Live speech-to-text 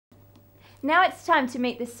Now it's time to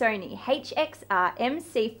meet the Sony HXR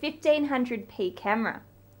MC1500P camera.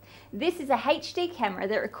 This is a HD camera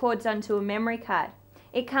that records onto a memory card.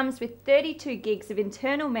 It comes with 32 gigs of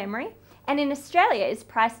internal memory and in Australia is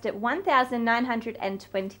priced at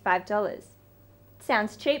 $1,925.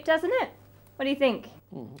 Sounds cheap, doesn't it? What do you think?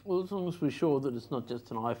 Well, as long as we're sure that it's not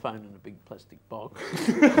just an iPhone in a big plastic box.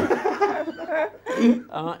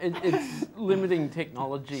 Its limiting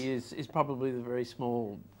technology is probably the very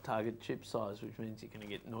small target chip size, which means you're going to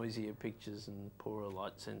get noisier pictures and poorer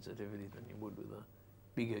light sensitivity than you would with a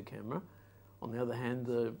bigger camera. On the other hand,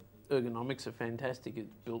 the ergonomics are fantastic.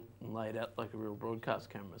 It's built and laid out like a real broadcast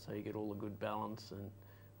camera, so you get all the good balance and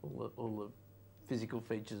all the physical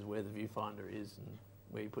features where the viewfinder is and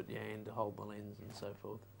where you put your hand to hold the lens and so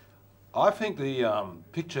forth. I think the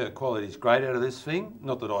picture quality is great out of this thing.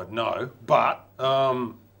 Not that I'd know, but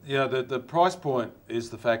yeah, the price point is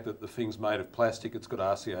the fact that the thing's made of plastic. It's got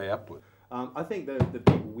RCA output. I think the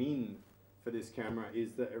big win for this camera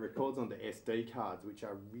is that it records onto SD cards, which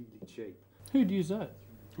are really cheap. Who'd use that?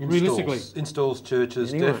 Realistically, installs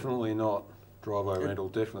churches, Anyway. Definitely not driveway rental,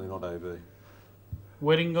 definitely not AV.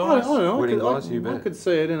 wedding guys. I don't know. Wedding guys, you I bet. could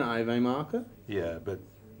see it in an AV market. Yeah, but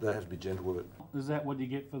they have to be gentle with it. Is that what you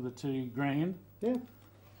get for the $2,000? Yeah.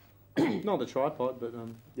 Not the tripod, but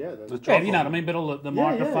yeah. The Yeah, tripod, you know what I mean. But all the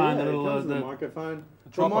microphone, yeah, the it little, comes with the microphone.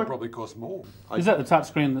 the tripod probably costs more. is that the touch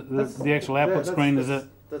screen? The actual output screen is it?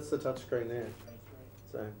 That's the touch screen there.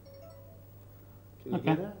 So. Can you Okay.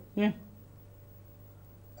 hear that? Yeah,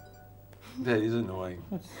 That is annoying.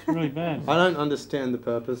 that's really bad. I don't understand the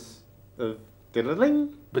purpose of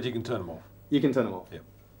diddling. But you can turn them off. You can turn them off. Yeah.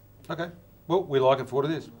 Okay. Well, we like it for what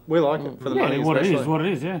it is. We like it for the Yeah, money. what it is, especially. what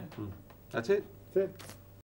it is. Yeah. That's it. That's it.